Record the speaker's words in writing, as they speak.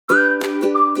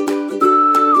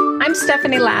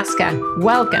Stephanie Laska.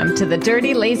 Welcome to the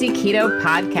Dirty Lazy Keto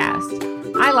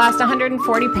podcast. I lost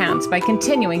 140 pounds by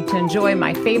continuing to enjoy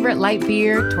my favorite light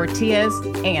beer, tortillas,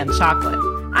 and chocolate.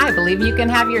 I believe you can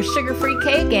have your sugar-free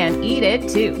cake and eat it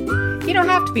too. You don't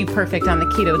have to be perfect on the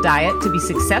keto diet to be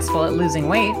successful at losing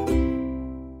weight.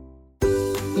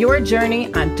 Your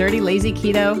journey on Dirty Lazy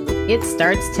Keto, it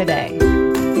starts today.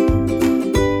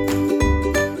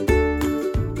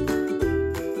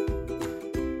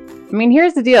 I mean,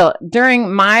 here's the deal.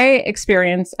 During my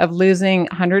experience of losing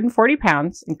 140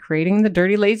 pounds and creating the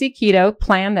Dirty Lazy Keto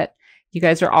plan that you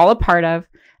guys are all a part of,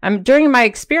 during my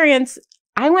experience,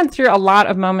 I went through a lot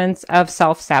of moments of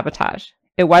self-sabotage.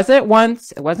 It wasn't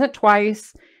once, it wasn't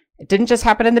twice. It didn't just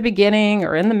happen in the beginning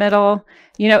or in the middle.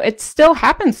 You know, it still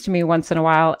happens to me once in a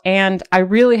while. And I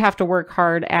really have to work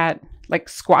hard at like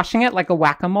squashing it like a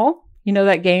whack-a-mole. You know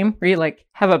that game where you like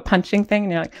have a punching thing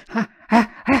and you're like, ha,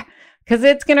 ha, ha. Because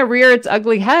it's going to rear its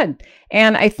ugly head.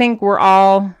 And I think we're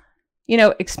all,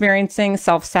 experiencing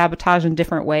self-sabotage in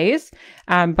different ways.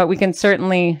 But we can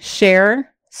certainly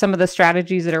share some of the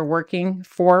strategies that are working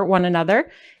for one another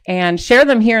and share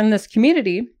them here in this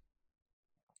community.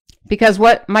 Because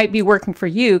what might be working for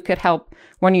you could help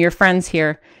one of your friends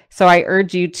here. So I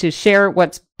urge you to share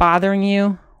what's bothering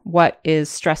you, what is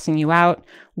stressing you out,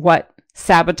 what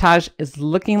sabotage is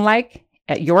looking like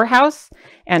at your house,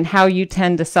 and how you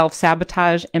tend to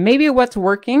self-sabotage, and maybe what's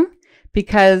working,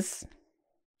 because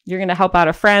you're going to help out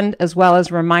a friend as well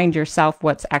as remind yourself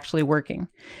what's actually working.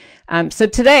 So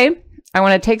today, I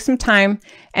want to take some time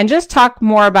and just talk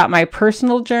more about my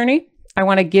personal journey. I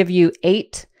want to give you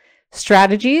 8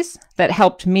 strategies that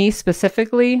helped me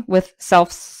specifically with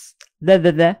self-sabotage.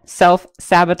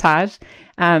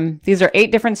 These are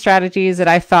 8 different strategies that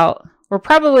I felt were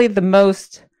probably the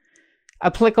most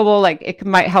applicable, like it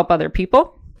might help other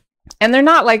people. And they're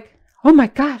not like, oh my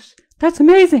gosh, that's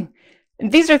amazing.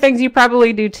 And these are things you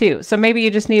probably do too. So maybe you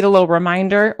just need a little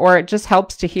reminder, or it just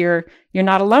helps to hear you're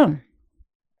not alone.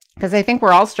 Because I think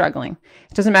we're all struggling.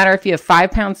 It doesn't matter if you have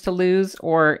 5 pounds to lose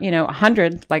or,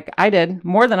 100, like I did,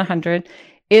 more than 100.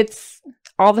 It's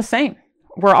all the same.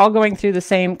 We're all going through the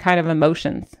same kind of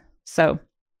emotions. So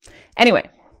anyway,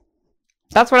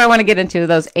 that's what I want to get into,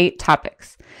 those 8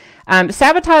 topics.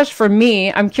 Sabotage for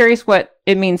me, I'm curious what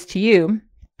it means to you.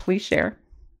 Please share.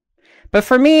 But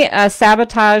for me,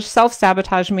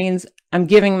 self-sabotage means I'm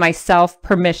giving myself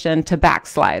permission to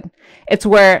backslide. It's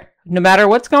where no matter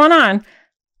what's going on,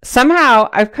 somehow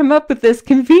I've come up with this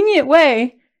convenient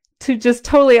way to just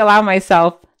totally allow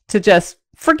myself to just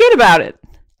forget about it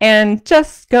and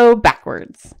just go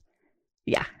backwards.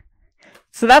 Yeah.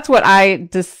 So that's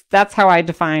how I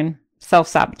define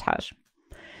self-sabotage.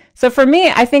 So for me,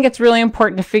 I think it's really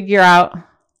important to figure out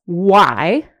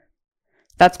why.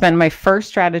 That's been my first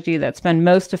strategy that's been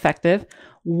most effective.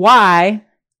 Why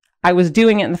I was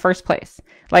doing it in the first place.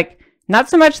 Like, not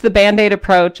so much the Band-Aid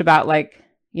approach about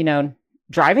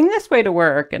driving this way to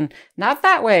work and not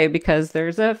that way because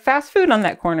there's a fast food on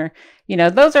that corner.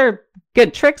 Those are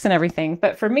good tricks and everything.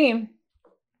 But for me,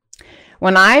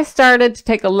 when I started to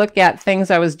take a look at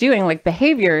things I was doing, like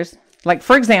behaviors, like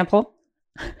for example,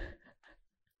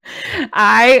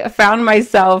 I found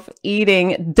myself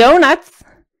eating donuts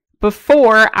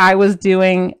before I was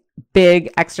doing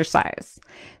big exercise.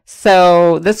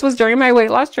 So this was during my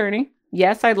weight loss journey.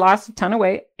 Yes, I'd lost a ton of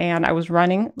weight and I was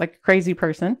running like a crazy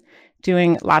person,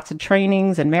 doing lots of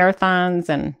trainings and marathons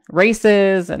and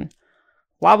races and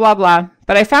blah, blah, blah.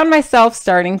 But I found myself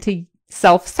starting to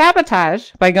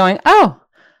self-sabotage by going, oh,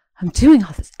 I'm doing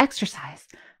all this exercise.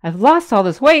 I've lost all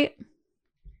this weight.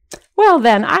 Well,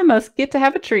 then I must get to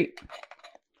have a treat.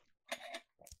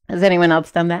 Has anyone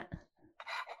else done that?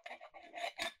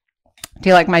 Do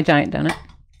you like my giant donut?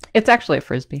 It's actually a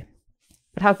Frisbee.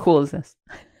 But how cool is this?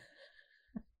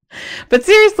 But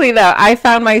seriously, though, I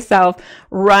found myself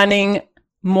running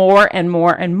more and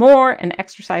more and more and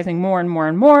exercising more and more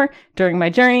and more during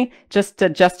my journey just to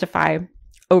justify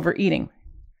overeating.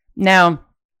 Now,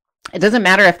 it doesn't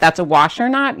matter if that's a wash or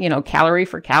not, calorie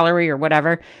for calorie or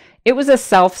whatever. It was a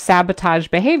self-sabotage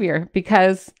behavior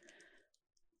because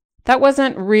that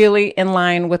wasn't really in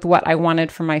line with what I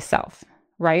wanted for myself,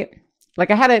 right? Like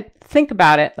I had to think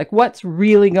about it, like what's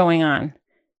really going on.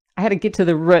 I had to get to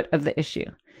the root of the issue.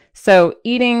 So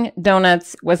eating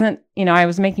donuts wasn't, I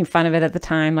was making fun of it at the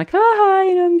time, like,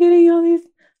 I'm getting all these,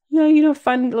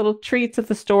 fun little treats at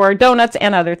the store, donuts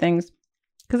and other things,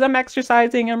 because I'm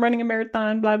exercising, I'm running a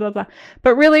marathon, blah, blah, blah.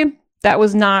 But really, that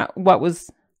was not what was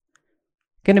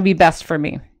going to be best for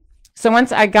me. So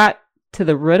once I got to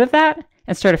the root of that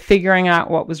and started figuring out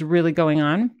what was really going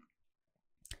on,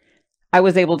 I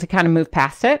was able to kind of move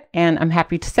past it. And I'm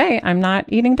happy to say I'm not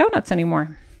eating donuts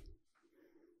anymore.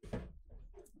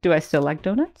 Do I still like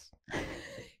donuts?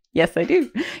 Yes, I do.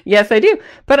 Yes, I do.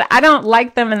 But I don't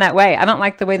like them in that way. I don't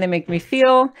like the way they make me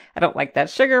feel. I don't like that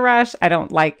sugar rush. I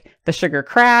don't like the sugar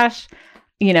crash.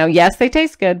 You know, yes, they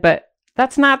taste good, but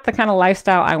that's not the kind of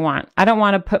lifestyle I want. I don't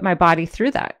want to put my body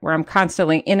through that, where I'm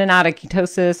constantly in and out of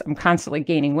ketosis. I'm constantly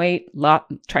gaining weight,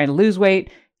 trying to lose weight,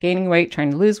 gaining weight,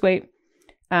 trying to lose weight,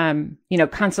 you know,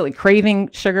 constantly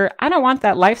craving sugar. I don't want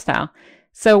that lifestyle.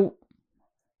 So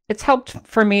it's helped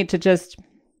for me to just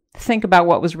think about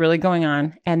what was really going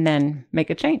on and then make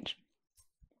a change.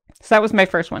 So that was my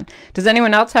first one. Does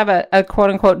anyone else have a quote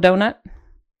unquote donut?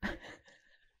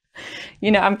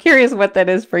 You know, I'm curious what that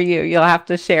is for you. You'll have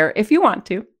to share if you want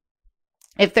to.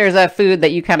 If there's a food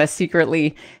that you kind of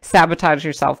secretly sabotage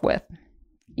yourself with,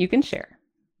 you can share.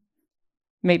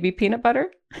 Maybe peanut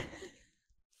butter.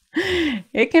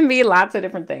 It can be lots of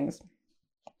different things.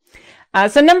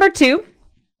 So number 2,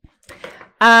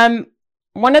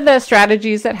 one of the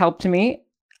strategies that helped me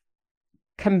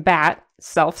combat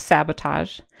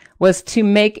self-sabotage was to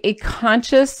make a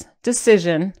conscious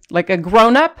decision, like a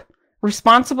grown-up,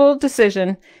 responsible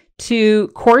decision, to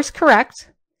course correct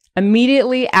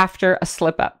immediately after a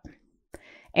slip up.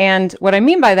 And what I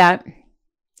mean by that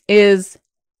is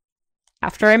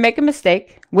after I make a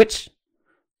mistake, which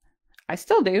I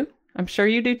still do, I'm sure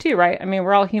you do too, right? I mean,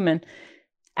 we're all human.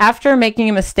 After making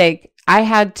a mistake, I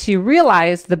had to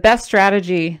realize the best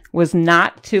strategy was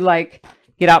not to like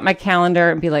get out my calendar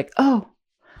and be like, oh,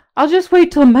 I'll just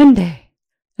wait till Monday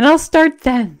and I'll start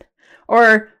then.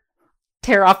 Or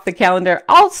tear off the calendar,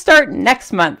 I'll start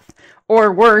next month.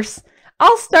 Or worse,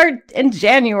 I'll start in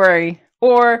January.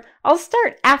 Or I'll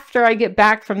start after I get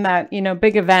back from that, you know,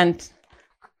 big event.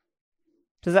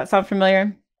 Does that sound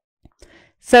familiar?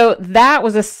 So that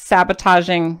was a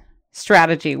sabotaging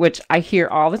strategy, which I hear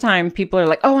all the time. People are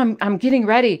like, oh, I'm getting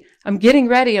ready. I'm getting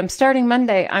ready. I'm starting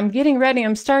Monday. I'm getting ready.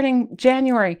 I'm starting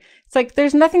January. It's like,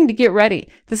 there's nothing to get ready.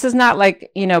 This is not like,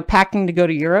 you know, packing to go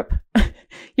to Europe.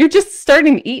 You're just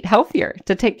starting to eat healthier,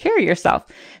 to take care of yourself.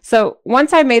 So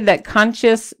once I made that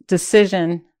conscious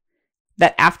decision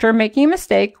that after making a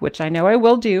mistake, which I know I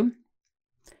will do,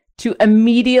 to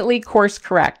immediately course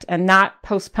correct and not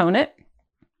postpone it,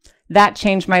 that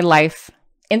changed my life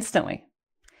instantly.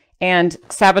 And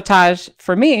sabotage,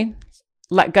 for me,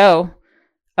 let go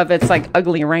of its like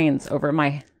ugly reins over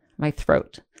my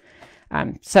throat.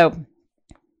 So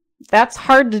that's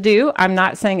hard to do. I'm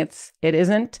not saying it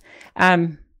isn't.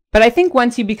 But I think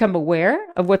once you become aware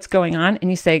of what's going on and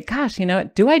you say, gosh, you know,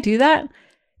 do I do that?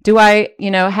 Do I,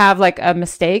 you know, have like a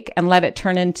mistake and let it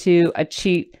turn into a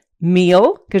cheat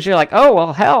meal? Because you're like, oh,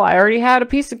 well, hell, I already had a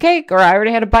piece of cake, or I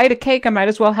already had a bite of cake. I might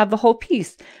as well have the whole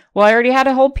piece. Well, I already had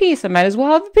a whole piece. I might as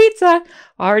well have a pizza.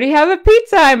 I already have a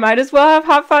pizza. I might as well have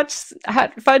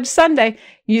hot fudge sundae.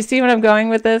 You see what I'm going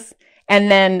with this?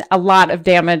 And then a lot of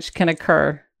damage can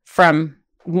occur from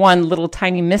one little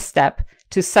tiny misstep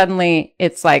to suddenly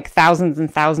it's like thousands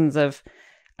and thousands of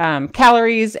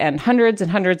calories and hundreds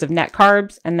of net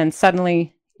carbs. And then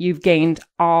suddenly you've gained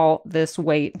all this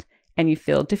weight and you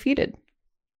feel defeated.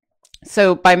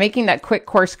 So by making that quick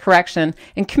course correction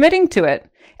and committing to it,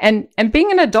 and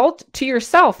being an adult to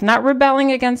yourself, not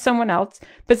rebelling against someone else,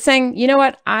 but saying, you know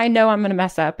what, I know I'm going to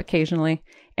mess up occasionally.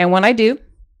 And when I do,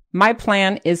 my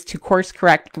plan is to course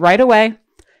correct right away.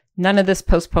 None of this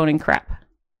postponing crap.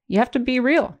 You have to be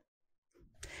real.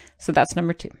 So that's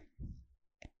number 2.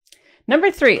 Number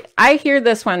 3, I hear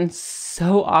this one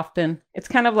so often. It's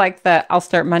kind of like the I'll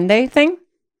start Monday thing.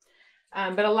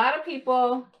 But a lot of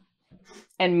people,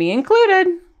 and me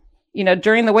included, you know,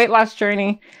 during the weight loss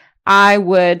journey, I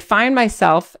would find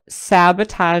myself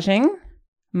sabotaging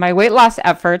my weight loss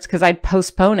efforts because I'd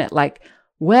postpone it. Like,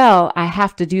 well, I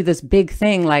have to do this big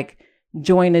thing, like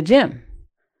join a gym,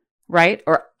 right?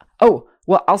 Or, oh,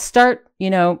 well, I'll start,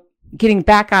 you know, getting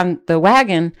back on the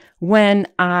wagon when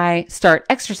I start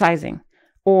exercising,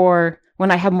 or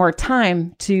when I have more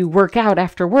time to work out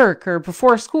after work or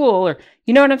before school, or,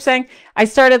 you know what I'm saying? I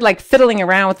started like fiddling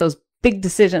around with those big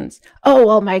decisions. Oh,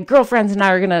 well, my girlfriends and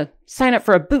I are going to sign up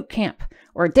for a boot camp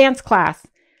or a dance class.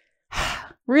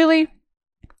 Really?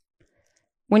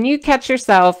 When you catch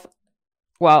yourself,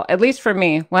 well, at least for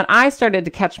me, when I started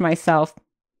to catch myself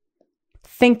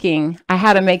thinking I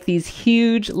had to make these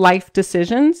huge life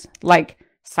decisions, like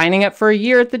signing up for a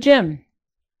year at the gym,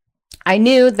 I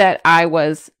knew that I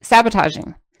was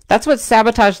sabotaging. That's what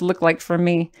sabotage looked like for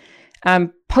me.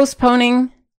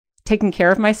 Postponing taking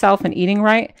care of myself and eating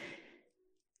right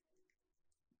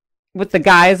with the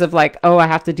guise of like, oh, I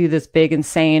have to do this big,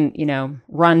 insane, you know,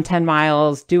 run 10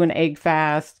 miles, do an egg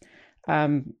fast,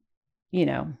 you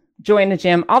know, join a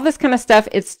gym, all this kind of stuff.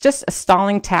 It's just a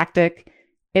stalling tactic.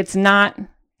 It's not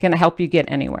going to help you get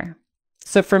anywhere.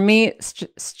 So for me,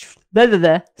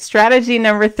 strategy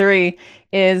number 3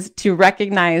 is to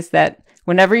recognize that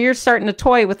whenever you're starting to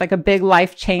toy with like a big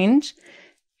life change,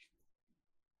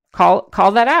 call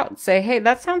that out. Say, hey,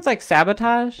 that sounds like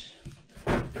sabotage.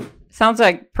 Sounds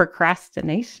like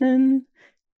procrastination.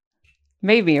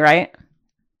 Maybe, right?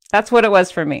 That's what it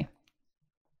was for me.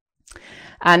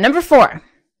 Number 4,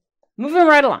 moving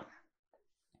right along.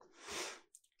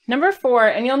 Number 4,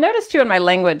 and you'll notice too in my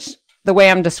language, the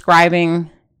way I'm describing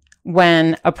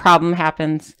when a problem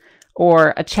happens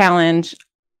or a challenge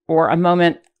or a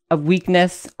moment of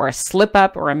weakness or a slip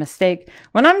up or a mistake.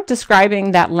 When I'm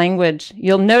describing that language,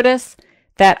 you'll notice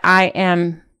that I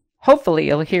am, hopefully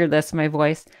you'll hear this in my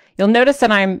voice, you'll notice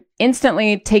that I'm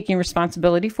instantly taking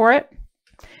responsibility for it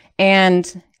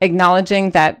and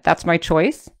acknowledging that that's my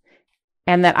choice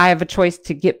and that I have a choice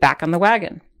to get back on the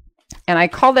wagon. And I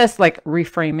call this like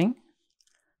reframing.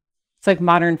 It's like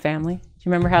Modern Family. Do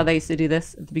you remember how they used to do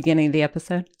this at the beginning of the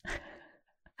episode?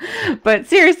 But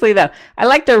seriously though, I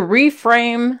like to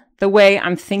reframe the way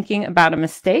I'm thinking about a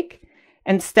mistake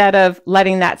instead of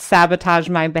letting that sabotage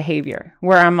my behavior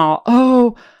where I'm all,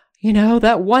 oh, you know,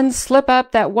 that one slip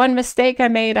up, that one mistake I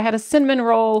made, I had a cinnamon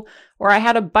roll or I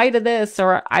had a bite of this,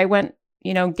 or I went,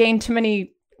 you know, gained too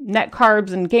many net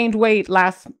carbs and gained weight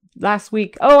last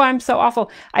week. Oh, I'm so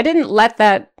awful. I didn't let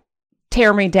that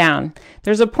tear me down.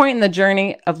 There's a point in the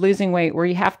journey of losing weight where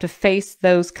you have to face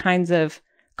those kinds of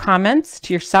comments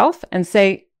to yourself and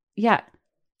say, yeah,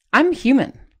 I'm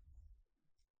human.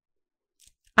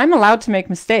 I'm allowed to make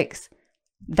mistakes.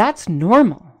 That's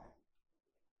normal.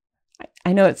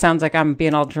 I know it sounds like I'm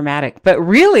being all dramatic, but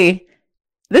really,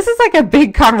 this is like a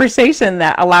big conversation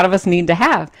that a lot of us need to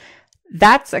have.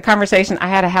 That's a conversation I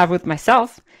had to have with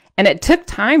myself. And it took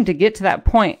time to get to that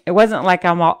point. It wasn't like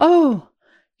I'm all, oh,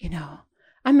 you know,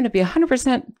 I'm going to be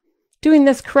 100% doing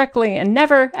this correctly and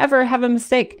never, ever have a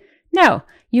mistake. No,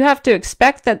 you have to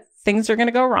expect that things are going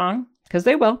to go wrong because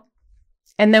they will.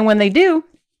 And then when they do,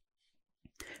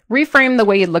 reframe the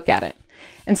way you look at it.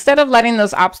 Instead of letting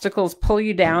those obstacles pull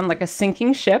you down like a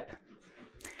sinking ship,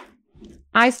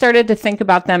 I started to think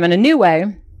about them in a new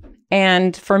way.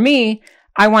 And for me,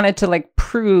 I wanted to like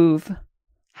prove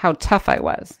how tough I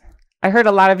was. I heard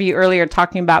a lot of you earlier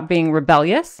talking about being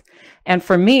rebellious. And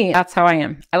for me, that's how I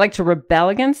am. I like to rebel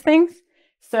against things.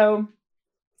 So,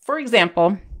 for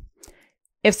example,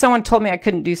 if someone told me I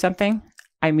couldn't do something,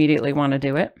 I immediately want to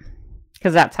do it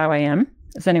because that's how I am.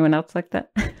 Is anyone else like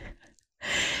that?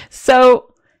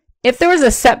 So if there was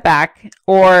a setback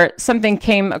or something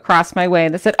came across my way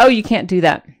that said, oh, you can't do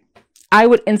that, I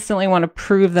would instantly want to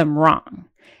prove them wrong.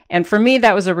 And for me,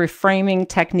 that was a reframing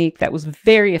technique that was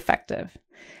very effective.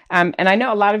 And I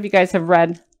know a lot of you guys have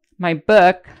read my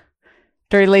book,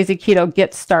 Dirty Lazy Keto,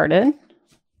 Get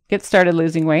Started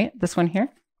Losing Weight, this one here.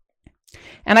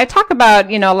 And I talk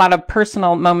about, you know, a lot of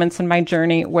personal moments in my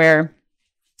journey where,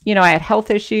 you know, I had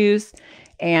health issues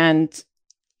and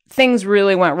things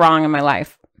really went wrong in my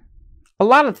life. A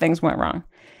lot of things went wrong.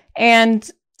 And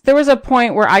there was a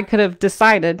point where I could have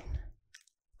decided,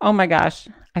 oh my gosh,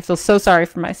 I feel so sorry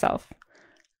for myself.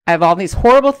 I have all these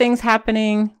horrible things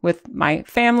happening with my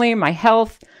family, my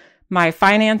health, my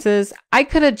finances. I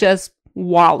could have just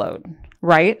wallowed,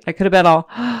 right? I could have been all,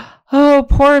 oh,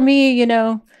 poor me, you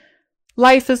know,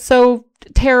 life is so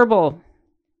terrible.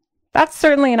 That's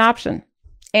certainly an option.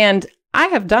 And I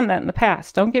have done that in the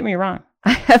past. Don't get me wrong.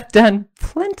 I have done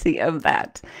plenty of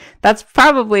that. That's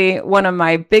probably one of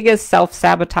my biggest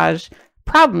self-sabotage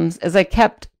problems is I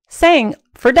kept saying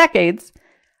for decades,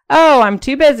 oh, I'm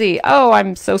too busy. Oh,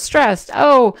 I'm so stressed.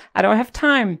 Oh, I don't have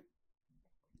time.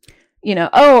 You know,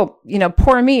 oh, you know,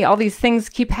 poor me. All these things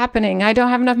keep happening. I don't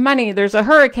have enough money. There's a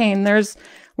hurricane. There's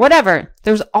whatever.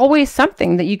 There's always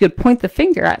something that you could point the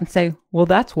finger at and say, well,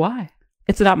 that's why.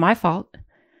 It's not my fault.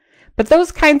 But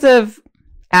those kinds of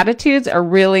attitudes are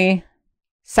really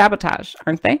sabotage,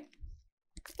 aren't they?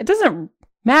 It doesn't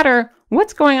matter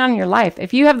what's going on in your life.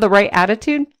 If you have the right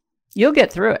attitude, you'll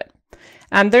get through it.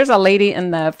 There's a lady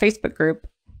in the Facebook group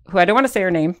who I don't want to say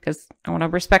her name because I want to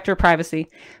respect her privacy,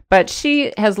 but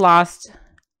she has lost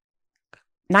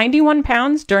 91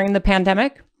 pounds during the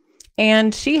pandemic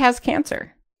and she has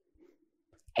cancer.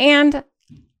 And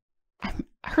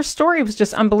her story was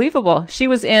just unbelievable. She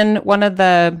was in one of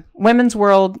the Women's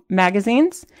World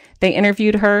magazines. They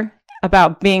interviewed her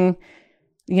about being,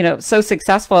 you know, so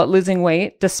successful at losing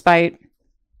weight despite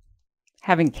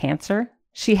having cancer.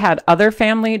 She had other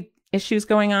family issues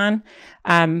going on,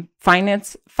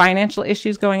 financial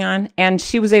issues going on, and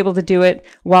she was able to do it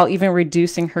while even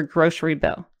reducing her grocery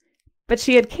bill. But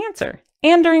she had cancer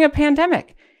and during a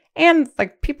pandemic, and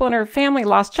like people in her family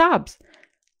lost jobs.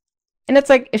 And it's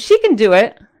like, if she can do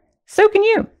it, so can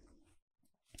you.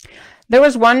 There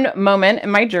was one moment in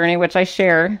my journey, which I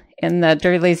share in the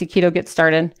Dirty Lazy Keto Get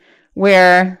Started,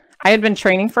 where I had been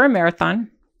training for a marathon.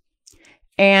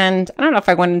 And I don't know if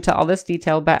I went into all this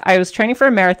detail, but I was training for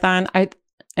a marathon.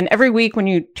 And every week when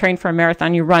you train for a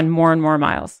marathon, you run more and more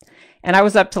miles. And I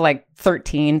was up to like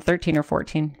 13 or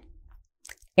 14.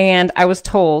 And I was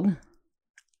told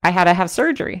I had to have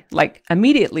surgery, like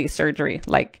immediately surgery,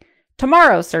 like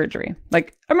tomorrow surgery,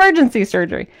 like emergency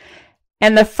surgery.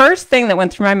 And the first thing that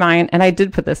went through my mind, and I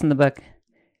did put this in the book,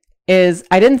 is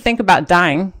I didn't think about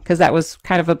dying because that was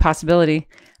kind of a possibility.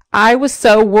 I was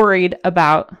so worried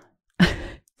about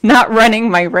not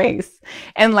running my race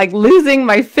and like losing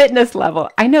my fitness level.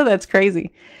 I know that's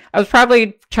crazy. I was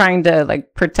probably trying to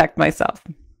like protect myself.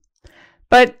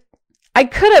 But I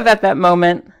could have at that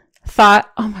moment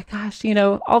thought, oh my gosh, you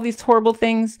know, all these horrible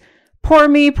things, poor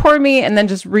me, and then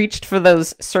just reached for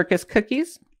those circus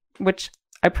cookies, which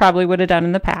I probably would have done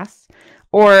in the past,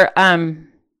 or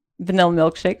vanilla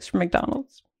milkshakes from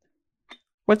McDonald's.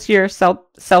 What's your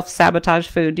self-sabotage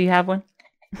food? Do you have one?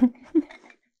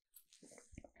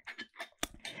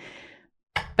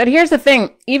 But here's the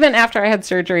thing, even after I had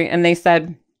surgery and they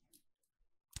said,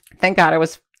 thank God I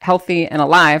was healthy and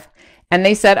alive. And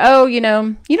they said, oh, you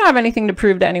know, you don't have anything to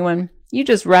prove to anyone. You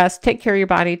just rest, take care of your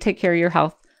body, take care of your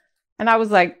health. And I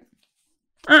was like,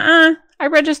 I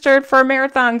registered for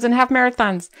marathons and half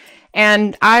marathons.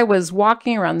 And I was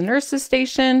walking around the nurse's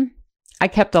station. I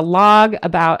kept a log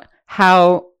about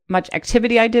how much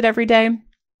activity I did every day.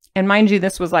 And mind you,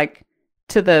 this was like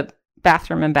to the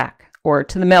bathroom and back, or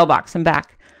to the mailbox and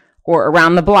back, or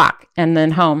around the block and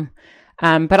then home.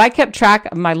 But I kept track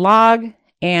of my log,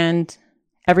 and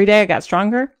every day I got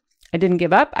stronger. I didn't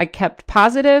give up. I kept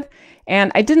positive,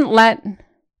 and I didn't let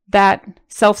that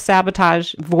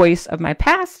self-sabotage voice of my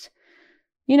past,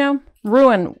 you know,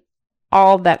 ruin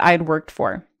all that I'd worked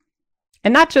for.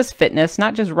 And not just fitness,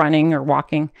 not just running or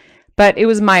walking, but it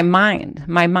was my mind.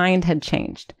 My mind had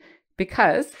changed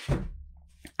because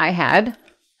I had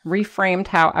reframed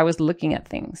how I was looking at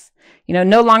things. You know,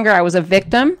 no longer I was a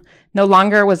victim. No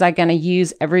longer was I going to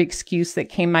use every excuse that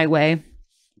came my way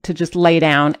to just lay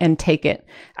down and take it.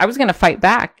 I was going to fight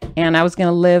back, and I was going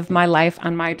to live my life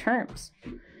on my terms.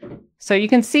 So you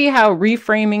can see how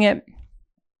reframing it,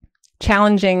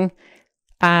 challenging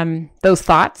those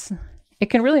thoughts,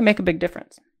 it can really make a big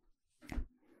difference.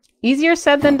 Easier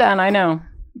said than done, I know,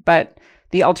 but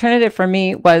the alternative for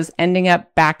me was ending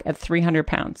up back at 300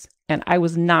 pounds. And I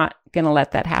was not going to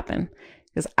let that happen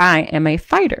because I am a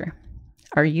fighter.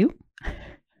 Are you?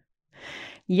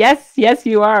 Yes,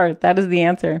 you are. That is the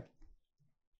answer.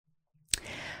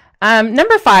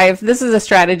 Number 5, this is a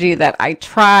strategy that I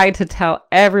try to tell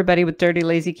everybody with Dirty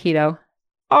Lazy Keto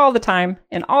all the time,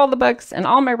 in all the books and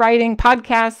all my writing,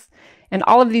 podcasts, and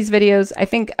all of these videos. I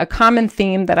think a common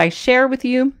theme that I share with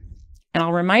you, and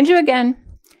I'll remind you again,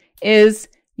 is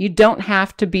you don't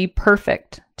have to be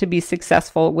perfect to be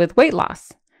successful with weight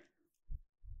loss.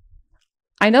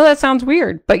 I know that sounds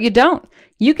weird, but you don't.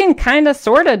 You can kind of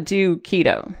sort of do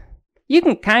keto. You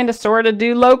can kind of sort of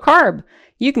do low carb.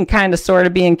 You can kind of sort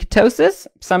of be in ketosis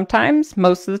sometimes,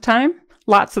 most of the time,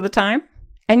 lots of the time,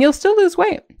 and you'll still lose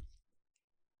weight.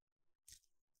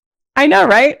 I know,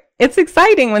 right? It's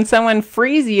exciting when someone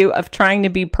frees you of trying to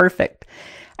be perfect.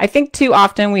 I think too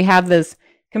often we have this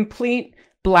complete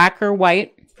black or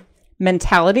white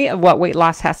mentality of what weight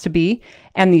loss has to be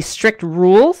and these strict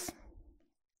rules.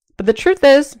 But the truth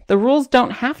is, the rules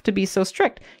don't have to be so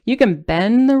strict. You can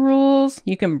bend the rules,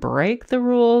 you can break the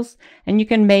rules, and you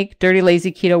can make Dirty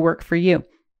Lazy Keto work for you.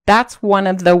 That's one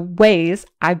of the ways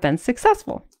I've been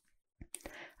successful.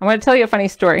 I want to tell you a funny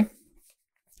story.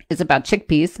 It's about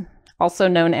chickpeas, also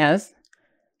known as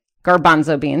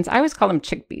garbanzo beans. I always call them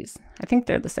chickpeas. I think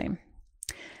they're the same.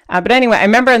 But anyway, I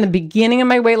remember in the beginning of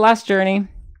my weight loss journey,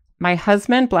 my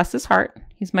husband, bless his heart,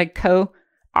 he's my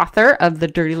co-author of the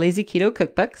Dirty Lazy Keto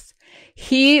cookbooks.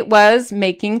 He was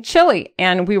making chili,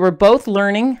 and we were both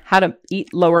learning how to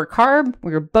eat lower carb.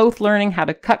 We were both learning how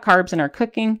to cut carbs in our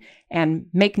cooking and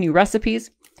make new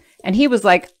recipes. And he was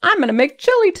like, I'm going to make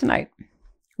chili tonight,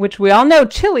 which we all know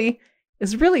chili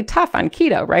is really tough on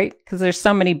keto, right? Because there's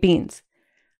so many beans.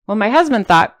 Well, my husband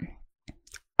thought,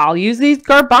 I'll use these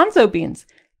garbanzo beans.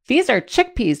 These are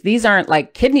chickpeas. These aren't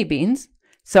like kidney beans.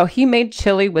 So he made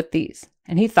chili with these,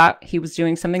 and he thought he was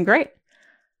doing something great.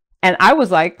 And I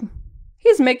was like,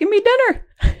 he's making me dinner.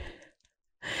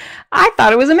 I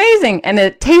thought it was amazing and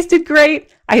it tasted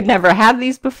great. I had never had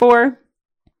these before.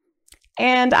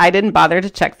 And I didn't bother to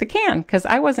check the can because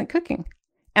I wasn't cooking.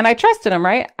 And I trusted him,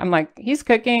 right? I'm like, he's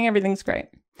cooking, everything's great.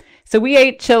 So we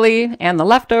ate chili and the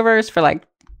leftovers for like,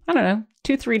 I don't know,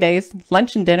 2-3 days,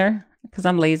 lunch and dinner, because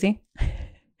I'm lazy.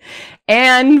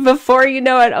 And before you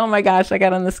know it, oh my gosh, I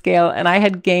got on the scale and I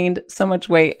had gained so much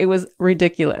weight. It was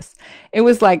ridiculous. It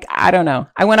was like, I don't know,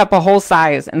 I went up a whole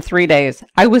size in 3 days.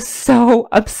 I was so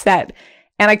upset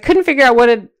and I couldn't figure out what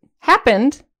had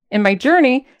happened in my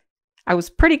journey. I was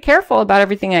pretty careful about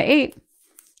everything I ate.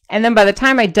 And then by the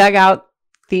time I dug out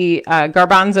the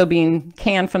garbanzo bean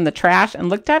can from the trash and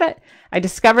looked at it, I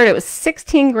discovered it was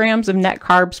 16 grams of net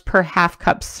carbs per half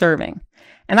cup serving.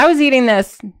 And I was eating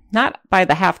this not by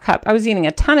the half cup. I was eating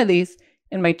a ton of these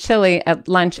in my chili at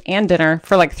lunch and dinner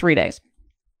for like 3 days.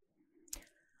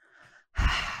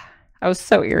 I was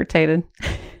so irritated.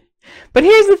 But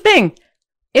here's the thing.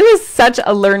 It was such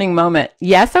a learning moment.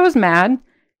 Yes, I was mad,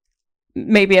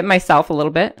 maybe at myself a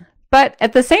little bit, but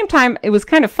at the same time, it was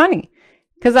kind of funny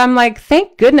because I'm like,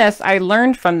 thank goodness I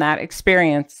learned from that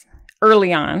experience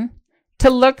early on to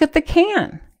look at the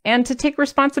can and to take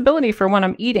responsibility for what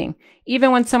I'm eating,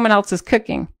 even when someone else is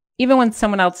cooking, even when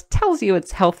someone else tells you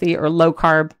it's healthy or low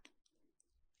carb.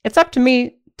 It's up to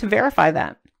me to verify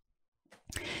that.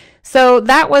 So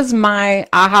that was my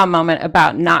aha moment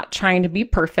about not trying to be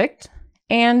perfect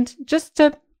and just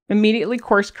to immediately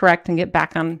course correct and get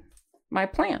back on my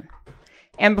plan.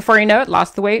 And before you know it,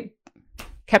 lost the weight,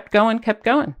 kept going,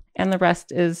 and the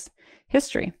rest is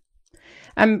history.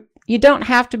 You don't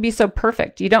have to be so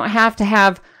perfect. You don't have to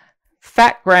have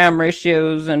fat gram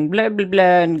ratios and blah, blah, blah,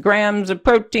 and grams of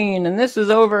protein, and this is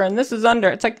over and this is under.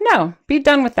 It's like, no, be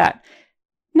done with that.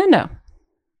 No.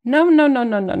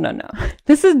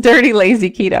 This is dirty, lazy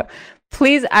keto.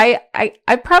 Please,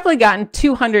 I've probably gotten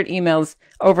 200 emails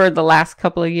over the last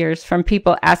couple of years from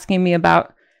people asking me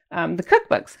about the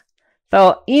cookbooks.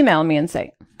 They'll email me and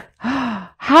say, oh,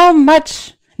 how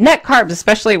much net carbs,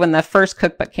 especially when the first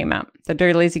cookbook came out, the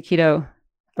Dirty Lazy Keto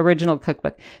original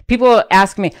cookbook. People will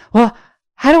ask me, well,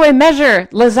 how do I measure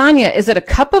lasagna? Is it a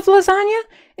cup of lasagna?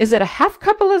 Is it a half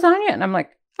cup of lasagna? And I'm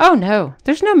like, oh no,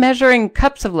 there's no measuring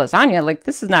cups of lasagna. Like,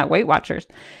 this is not Weight Watchers.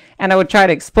 And I would try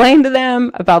to explain to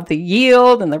them about the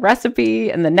yield and the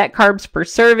recipe and the net carbs per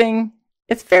serving.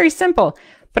 It's very simple,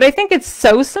 but I think it's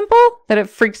so simple that it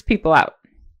freaks people out.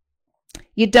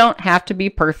 You don't have to be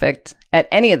perfect at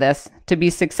any of this to be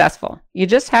successful. You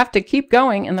just have to keep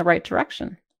going in the right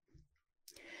direction.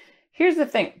 Here's the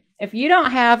thing. If you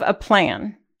don't have a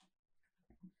plan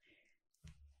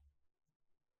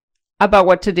about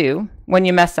what to do when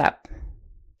you mess up,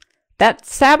 that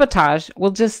sabotage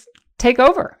will just take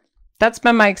over. That's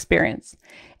been my experience.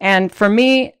 And for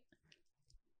me,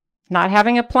 not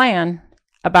having a plan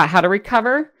about how to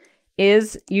recover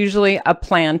is usually a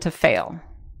plan to fail.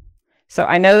 So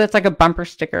I know that's like a bumper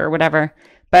sticker or whatever,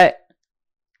 but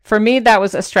for me, that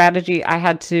was a strategy I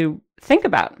had to think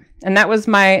about. And that was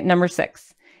my number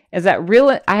 6, is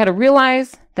that I had to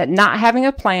realize that not having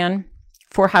a plan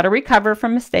for how to recover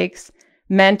from mistakes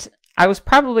meant I was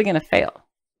probably going to fail.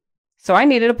 So I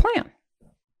needed a plan.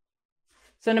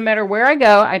 So no matter where I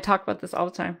go, I talk about this all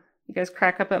the time. You guys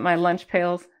crack up at my lunch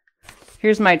pails.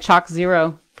 Here's my Chalk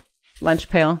Zero lunch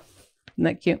pail. Isn't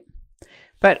that cute?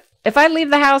 But if I leave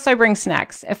the house, I bring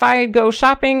snacks. If I go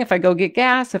shopping, if I go get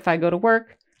gas, if I go to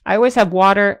work, I always have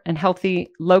water and healthy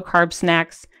low-carb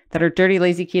snacks that are Dirty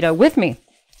Lazy Keto with me.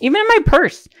 Even in my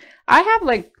purse. I have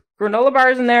like granola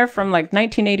bars in there from like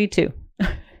 1982.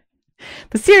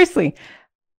 But seriously,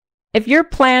 if you're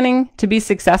planning to be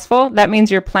successful, that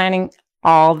means you're planning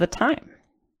all the time.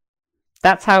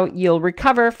 That's how you'll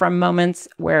recover from moments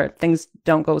where things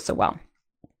don't go so well.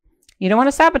 You don't want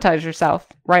to sabotage yourself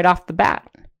right off the bat.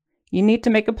 You need to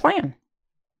make a plan.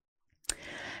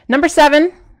 Number 7,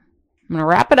 I'm going to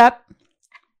wrap it up,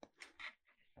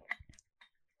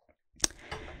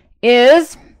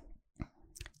 is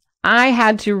I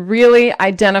had to really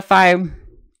identify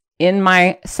in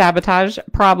my sabotage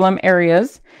problem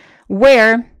areas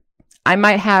where I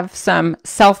might have some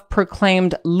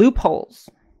self-proclaimed loopholes.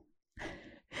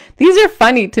 These are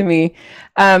funny to me.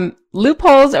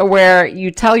 Loopholes are where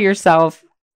you tell yourself,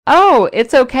 oh,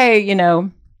 it's okay, you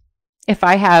know, if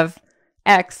I have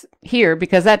X here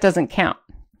because that doesn't count.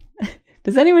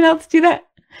 Does anyone else do that?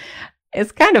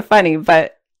 It's kind of funny,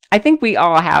 but I think we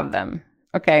all have them.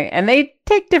 Okay. And they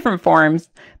take different forms.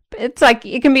 It's like,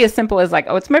 it can be as simple as like,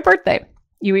 oh, it's my birthday.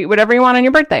 You eat whatever you want on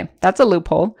your birthday. That's a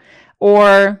loophole.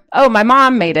 Or, oh, my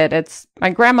mom made it. It's my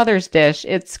grandmother's dish.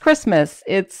 It's Christmas.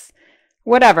 It's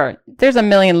whatever. There's a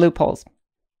million loopholes.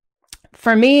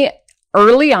 For me,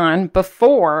 early on,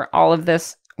 before all of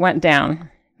this went down,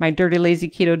 my dirty, lazy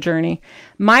keto journey,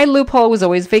 my loophole was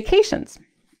always vacations,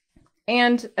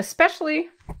 and especially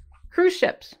cruise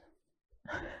ships.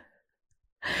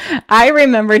 I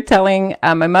remember telling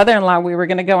my mother-in-law we were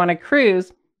going to go on a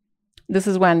cruise. This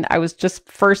is when I was just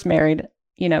first married,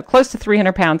 close to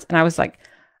 300 pounds. And I was like,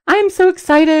 I'm so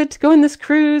excited to go on this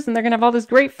cruise, and they're going to have all this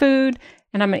great food,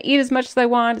 and I'm going to eat as much as I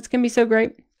want. It's going to be so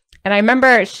great. And I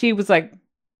remember she was like,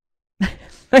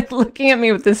 like looking at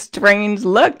me with this strange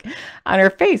look on her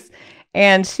face.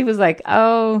 And she was like,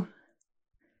 oh,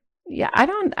 yeah, I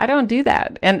don't do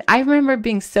that. And I remember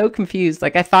being so confused.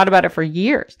 Like, I thought about it for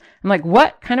years. I'm like,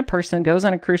 what kind of person goes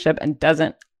on a cruise ship and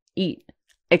doesn't eat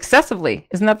excessively?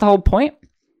 Isn't that the whole point?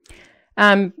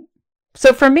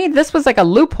 So for me, this was like a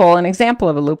loophole, an example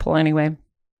of a loophole anyway,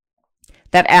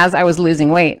 that as I was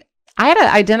losing weight, I had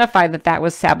to identify that that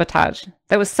was sabotage.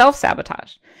 That was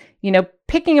self-sabotage.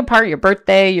 Picking apart your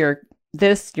birthday, your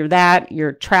this, your that,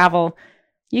 your travel.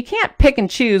 You can't pick and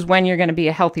choose when you're going to be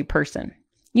a healthy person.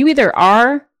 You either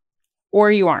are or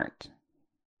you aren't.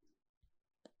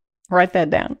 Write that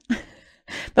down.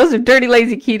 Those are dirty,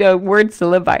 lazy keto words to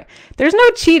live by. There's no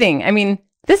cheating. I mean,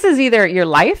 this is either your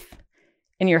life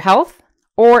and your health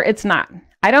or it's not.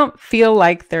 I don't feel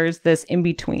like there's this in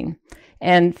between.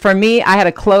 And for me, I had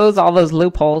to close all those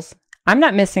loopholes. I'm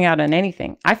not missing out on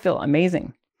anything. I feel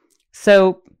amazing.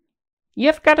 So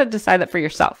you've got to decide that for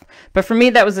yourself. But for me,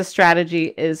 that was a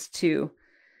strategy, is to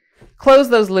close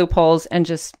those loopholes and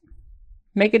just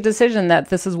make a decision that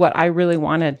this is what I really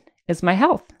wanted, is my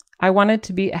health. I wanted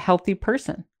to be a healthy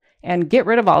person and get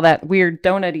rid of all that weird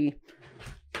donut-y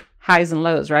highs and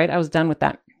lows, right? I was done with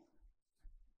that.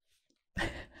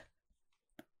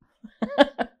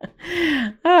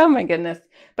 Oh my goodness.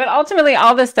 But ultimately,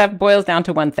 all this stuff boils down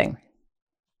to one thing.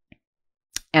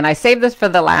 And I saved this for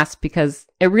the last because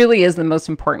it really is the most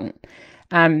important.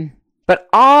 But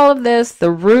all of this,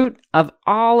 the root of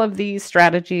all of these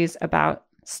strategies about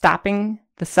stopping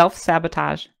the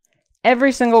self-sabotage,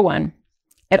 every single one,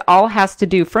 it all has to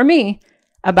do, for me,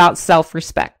 about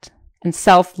self-respect and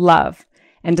self-love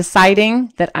and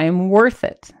deciding that I am worth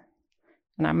it.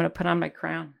 And I'm going to put on my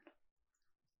crown.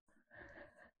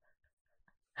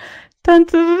 Dun,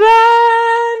 dun,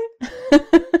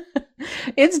 dun.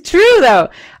 It's true, though.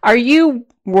 Are you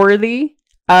worthy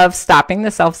of stopping the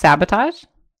self-sabotage?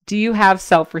 Do you have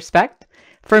self-respect?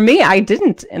 For me, I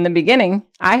didn't in the beginning.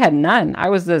 I had none. I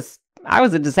was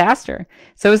a disaster.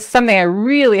 So it's something I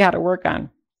really had to work on.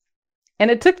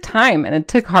 And it took time and it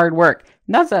took hard work.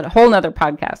 And that's a whole nother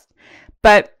podcast.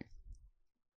 But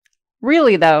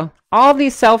really, though, all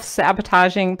these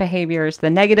self-sabotaging behaviors, the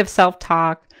negative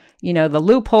self-talk, the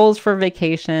loopholes for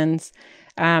vacations,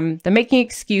 the making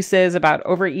excuses about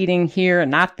overeating here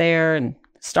and not there and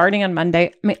starting on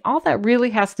Monday. I mean, all that really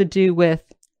has to do with,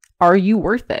 are you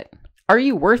worth it? Are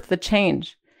you worth the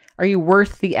change? Are you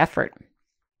worth the effort?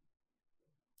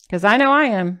 Because I know I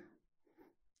am.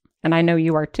 And I know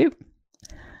you are too.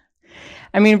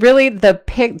 I mean, really,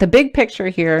 the big picture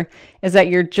here is that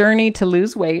your journey to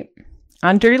lose weight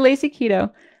on Dirty Lazy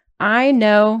Keto, I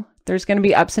know there's going to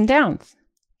be ups and downs.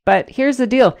 But here's the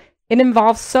deal. It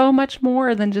involves so much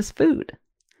more than just food.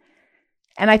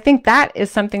 And I think that is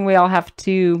something we all have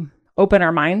to open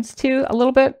our minds to a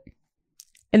little bit.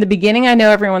 In the beginning, I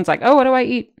know everyone's like, oh, what do I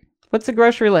eat? What's the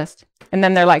grocery list? And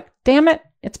then they're like, damn it,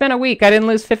 it's been a week. I didn't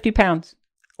lose 50 pounds.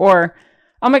 Or,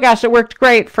 oh my gosh, it worked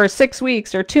great for 6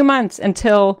 weeks or 2 months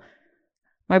until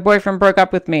my boyfriend broke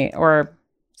up with me or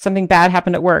something bad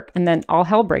happened at work, and then all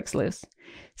hell breaks loose.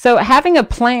 So having a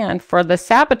plan for the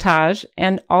sabotage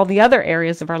and all the other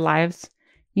areas of our lives,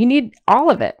 you need all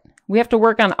of it. We have to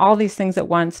work on all these things at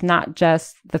once, not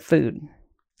just the food,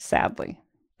 sadly.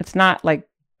 It's not like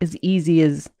as easy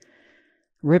as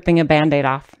ripping a Band-Aid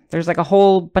off. There's like a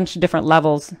whole bunch of different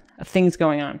levels of things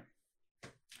going on.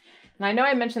 And I know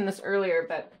I mentioned this earlier,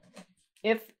 but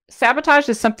if sabotage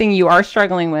is something you are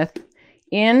struggling with,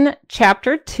 in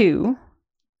chapter 2,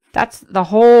 that's the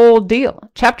whole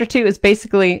deal. Chapter 2 is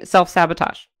basically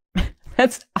self-sabotage.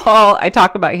 That's all I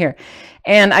talk about here.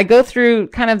 And I go through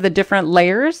kind of the different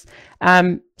layers.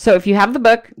 So if you have the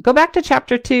book, go back to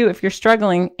chapter 2 if you're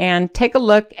struggling and take a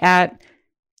look at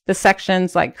the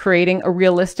sections like creating a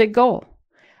realistic goal,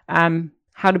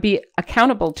 how to be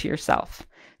accountable to yourself,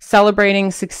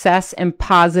 celebrating success in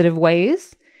positive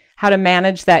ways, how to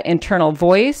manage that internal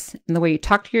voice and the way you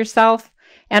talk to yourself,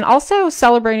 and also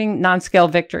celebrating non-scale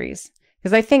victories.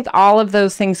 Because I think all of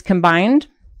those things combined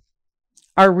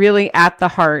are really at the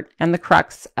heart and the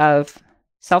crux of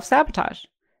self-sabotage.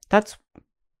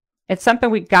 It's something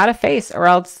we got to face, or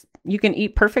else you can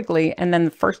eat perfectly and then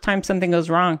the first time something goes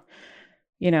wrong,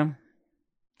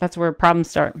 that's where problems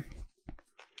start.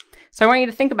 So I want you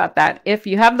to think about that. If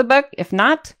you have the book, if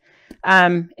not,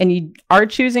 and you are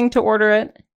choosing to order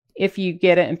it, if you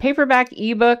get it in paperback,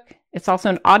 ebook, it's also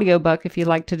an audiobook if you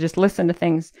like to just listen to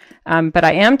things. But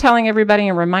I am telling everybody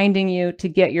and reminding you to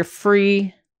get your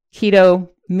free keto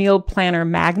meal planner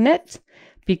magnet,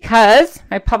 because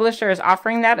my publisher is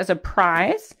offering that as a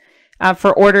prize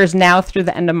for orders now through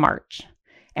the end of March.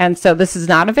 And so this is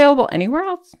not available anywhere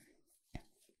else.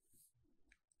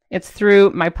 It's through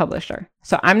my publisher.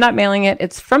 So I'm not mailing it.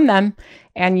 It's from them.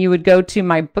 And you would go to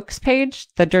my books page,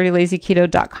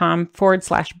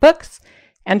 thedirtylazyketo.com/books,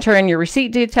 enter in your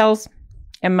receipt details,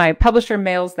 and my publisher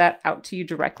mails that out to you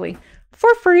directly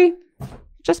for free,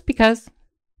 just because.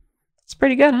 It's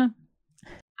pretty good, huh?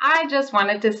 I just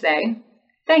wanted to say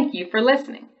thank you for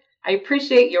listening. I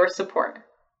appreciate your support.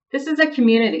 This is a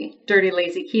community, Dirty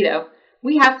Lazy Keto.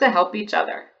 We have to help each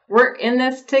other. We're in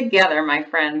this together, my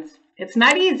friends. It's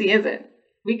not easy, is it?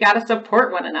 We got to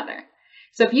support one another.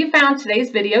 So if you found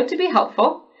today's video to be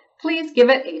helpful, please give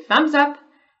it a thumbs up,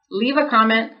 leave a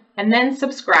comment, and then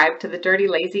subscribe to the Dirty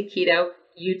Lazy Keto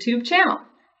YouTube channel.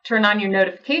 Turn on your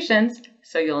notifications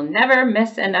so you'll never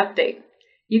miss an update.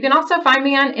 You can also find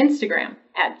me on Instagram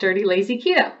at Dirty Lazy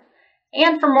Keto.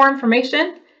 And for more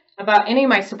information about any of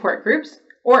my support groups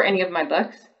or any of my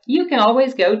books, you can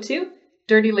always go to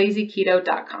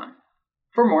dirtylazyketo.com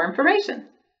for more information.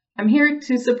 I'm here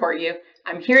to support you.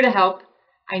 I'm here to help.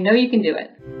 I know you can do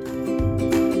it.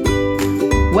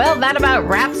 Well, that about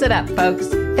wraps it up, folks.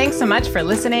 Thanks so much for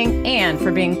listening and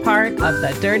for being part of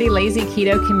the Dirty Lazy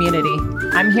Keto community.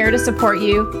 I'm here to support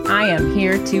you. I am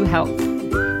here to help.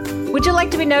 Would you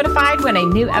like to be notified when a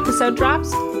new episode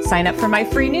drops? Sign up for my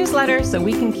free newsletter so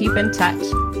we can keep in touch.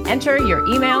 Enter your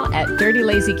email at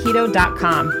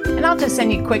dirtylazyketo.com and I'll just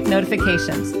send you quick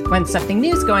notifications when something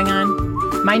new is going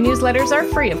on. My newsletters are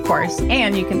free, of course,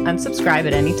 and you can unsubscribe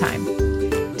at any time.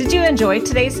 Did you enjoy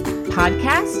today's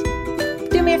podcast?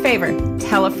 Do me a favor,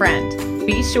 tell a friend.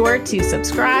 Be sure to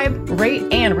subscribe,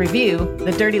 rate, and review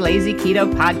the Dirty Lazy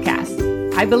Keto podcast.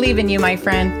 I believe in you, my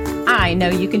friend. I know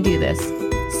you can do this.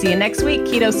 See you next week,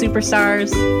 Keto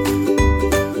Superstars.